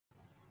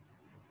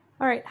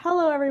All right,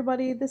 hello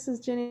everybody. This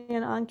is Jenny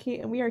and Anki,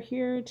 and we are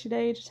here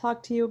today to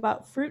talk to you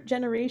about fruit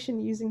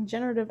generation using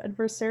generative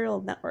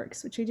adversarial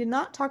networks, which we did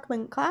not talk about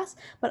in class,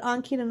 but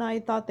Ankit and I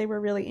thought they were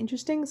really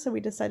interesting, so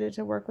we decided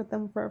to work with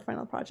them for our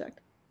final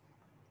project.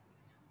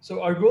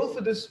 So our goal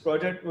for this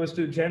project was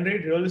to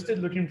generate realistic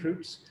looking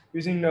fruits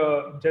using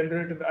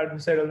generative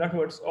adversarial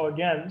networks, or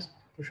GANs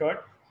for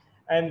short,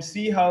 and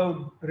see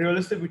how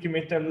realistic we can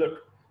make them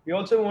look. We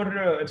also wanted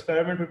to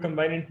experiment with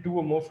combining two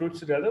or more fruits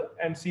together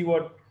and see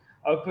what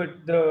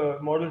output the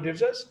model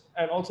gives us.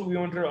 And also we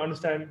wanted to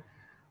understand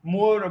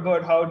more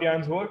about how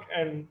GANs work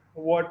and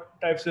what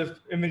types of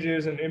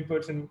images and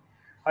inputs and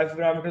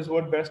hyperparameters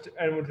work best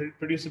and would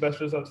produce the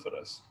best results for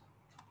us.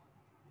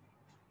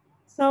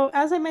 So,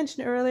 as I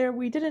mentioned earlier,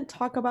 we didn't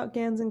talk about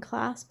GANs in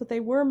class, but they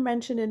were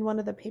mentioned in one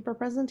of the paper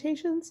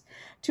presentations.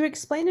 To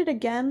explain it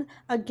again,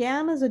 a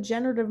GAN is a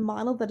generative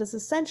model that is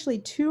essentially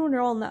two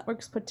neural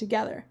networks put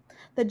together.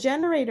 The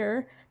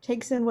generator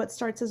takes in what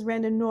starts as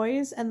random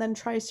noise and then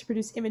tries to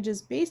produce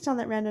images based on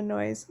that random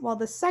noise, while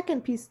the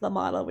second piece of the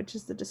model, which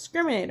is the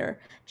discriminator,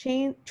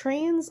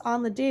 trains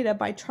on the data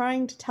by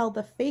trying to tell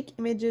the fake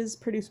images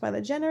produced by the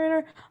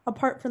generator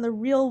apart from the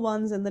real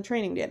ones in the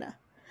training data.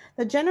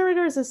 The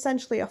generator is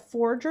essentially a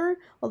forger,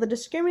 while the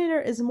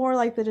discriminator is more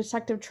like the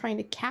detective trying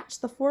to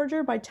catch the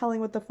forger by telling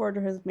what the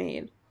forger has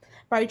made.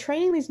 By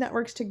training these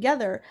networks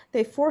together,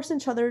 they force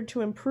each other to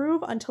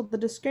improve until the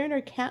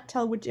discriminator can't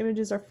tell which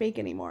images are fake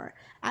anymore.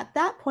 At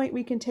that point,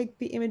 we can take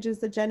the images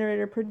the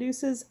generator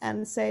produces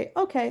and say,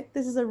 okay,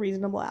 this is a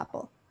reasonable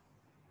apple.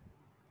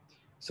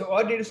 So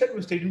our dataset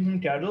was taken from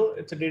cattle.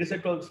 It's a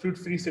dataset called Fruit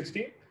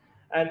 360,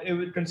 and it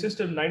would consist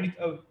of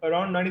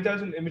around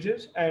 90,000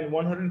 images and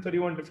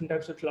 131 different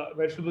types of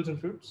vegetables and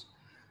fruits.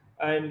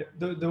 And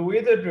the way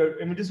that the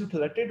images were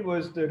collected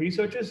was the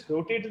researchers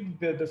rotated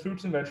the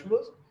fruits and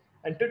vegetables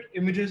and took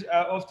images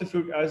of the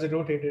fruit as it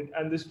rotated,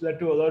 and this led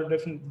to a lot of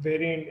different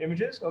varying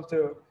images of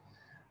the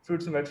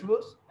fruits and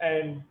vegetables,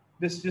 and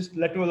this just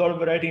led to a lot of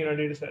variety in our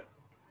dataset.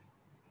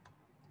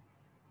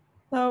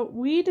 So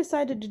we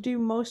decided to do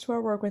most of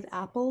our work with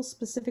apples,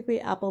 specifically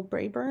apple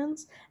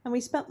Brayburns, and we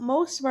spent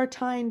most of our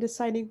time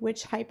deciding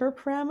which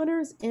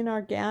hyperparameters in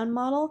our GAN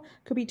model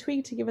could be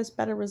tweaked to give us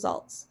better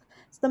results.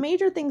 So the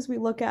major things we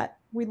looked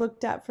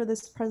at for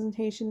this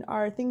presentation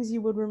are things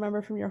you would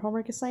remember from your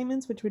homework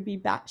assignments, which would be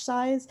batch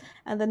size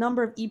and the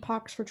number of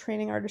epochs for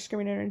training our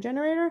discriminator and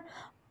generator.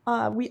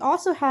 We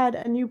also had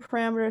a new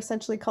parameter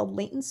essentially called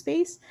latent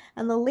space,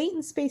 and the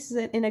latent space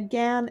in a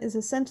GAN is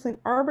essentially an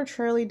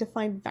arbitrarily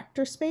defined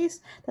vector space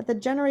that the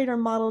generator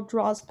model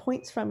draws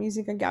points from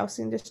using a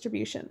Gaussian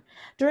distribution.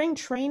 During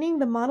training,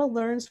 the model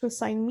learns to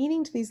assign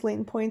meaning to these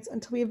latent points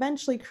until we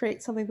eventually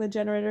create something the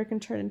generator can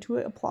turn into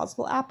a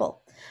plausible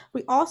apple.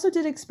 We also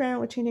did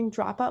experiment with changing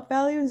dropout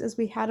values as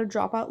we had a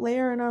dropout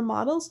layer in our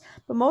models,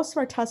 but most of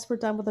our tests were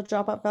done with a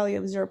dropout value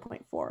of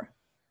 0.4.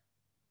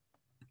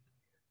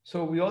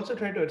 So we also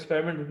try to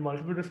experiment with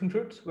multiple different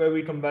fruits where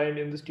we combine,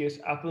 in this case,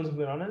 apples and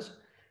bananas.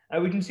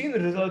 And we can see in the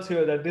results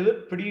here that they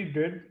look pretty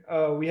good.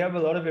 We have a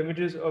lot of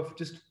images of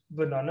just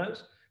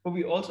bananas, but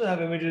we also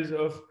have images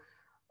of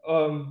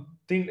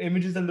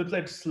images that look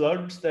like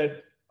slugs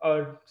that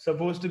are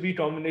supposed to be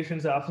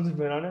combinations of apples and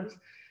bananas.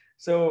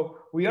 So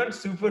we aren't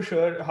super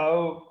sure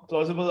how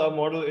plausible our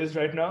model is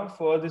right now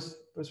for this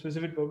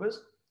specific purpose,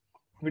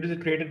 because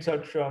it created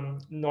such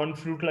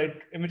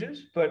non-fruit-like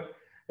images. But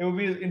it would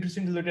be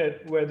interesting to look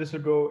at where this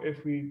would go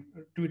if we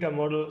tweak our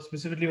model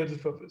specifically for this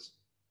purpose.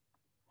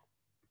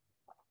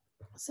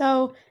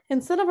 So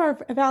instead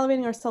of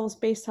evaluating ourselves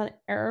based on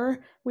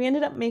error, we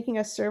ended up making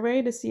a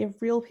survey to see if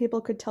real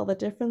people could tell the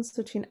difference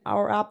between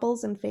our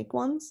apples and fake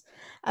ones,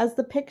 as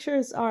the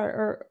pictures are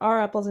or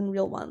our apples and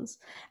real ones.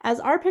 As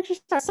our pictures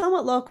are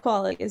somewhat low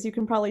quality, as you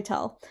can probably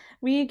tell,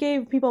 we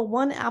gave people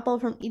one apple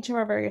from each of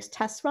our various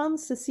test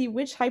runs to see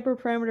which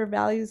hyperparameter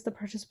values the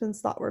participants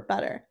thought were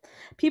better.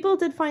 People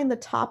did find the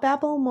top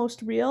apple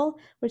most real,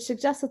 which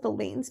suggests that the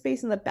latent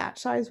space and the batch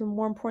size were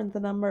more important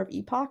than the number of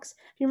epochs.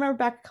 If you remember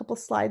back a couple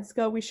slides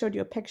ago, we showed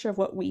you a picture of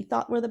what we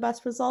thought were the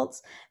best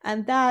results,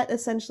 and that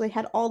essentially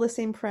had all the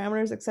same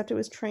parameters except it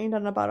was trained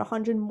on about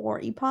 100 more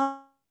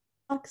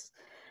epochs.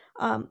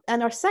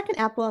 And our second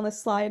apple on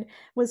this slide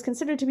was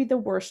considered to be the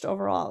worst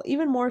overall,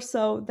 even more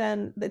so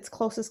than its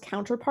closest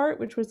counterpart,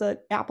 which was an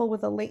apple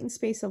with a latent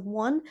space of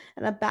 1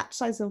 and a batch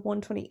size of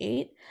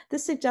 128.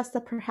 This suggests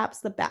that perhaps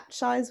the batch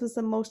size was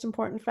the most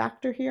important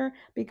factor here,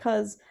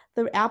 because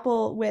the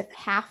apple with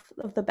half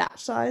of the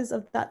batch size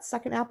of that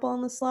second apple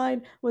on the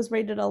slide was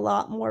rated a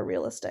lot more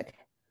realistic.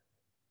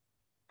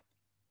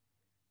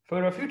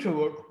 For our future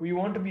work, we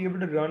want to be able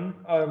to run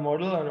our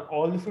model on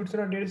all the fruits in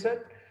our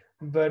dataset,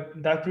 but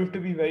that proved to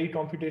be very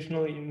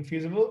computationally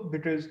infeasible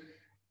because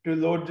to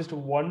load just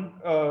one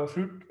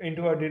fruit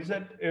into our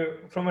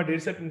dataset, from our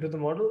dataset into the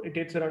model, it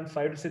takes around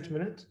 5 to 6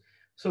 minutes.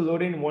 So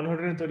loading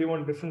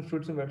 131 different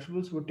fruits and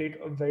vegetables would take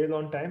a very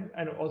long time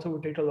and also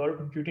would take a lot of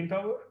computing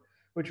power,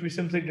 which we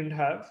simply didn't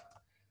have.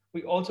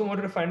 We also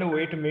wanted to find a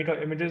way to make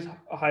our images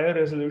a higher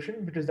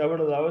resolution because that would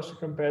allow us to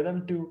compare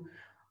them to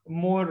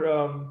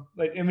more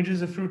like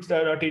images of fruits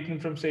that are taken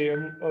from, say, a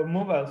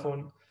mobile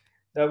phone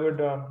that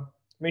would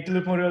make it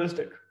look more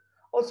realistic.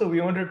 Also,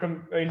 we wanted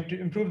to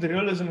improve the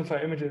realism of our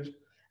images.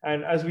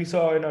 And as we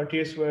saw in our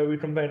case where we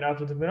combined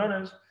apples and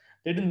bananas,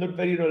 they didn't look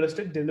very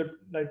realistic. They looked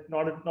like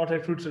not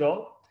like fruits at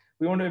all.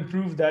 We want to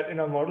improve that in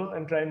our model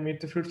and try and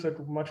make the fruits look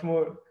much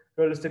more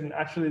realistic and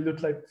actually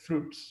look like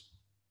fruits.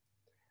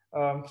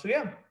 So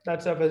yeah,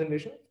 that's our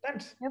presentation.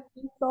 Thanks. Yep.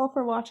 Thanks all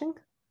for watching.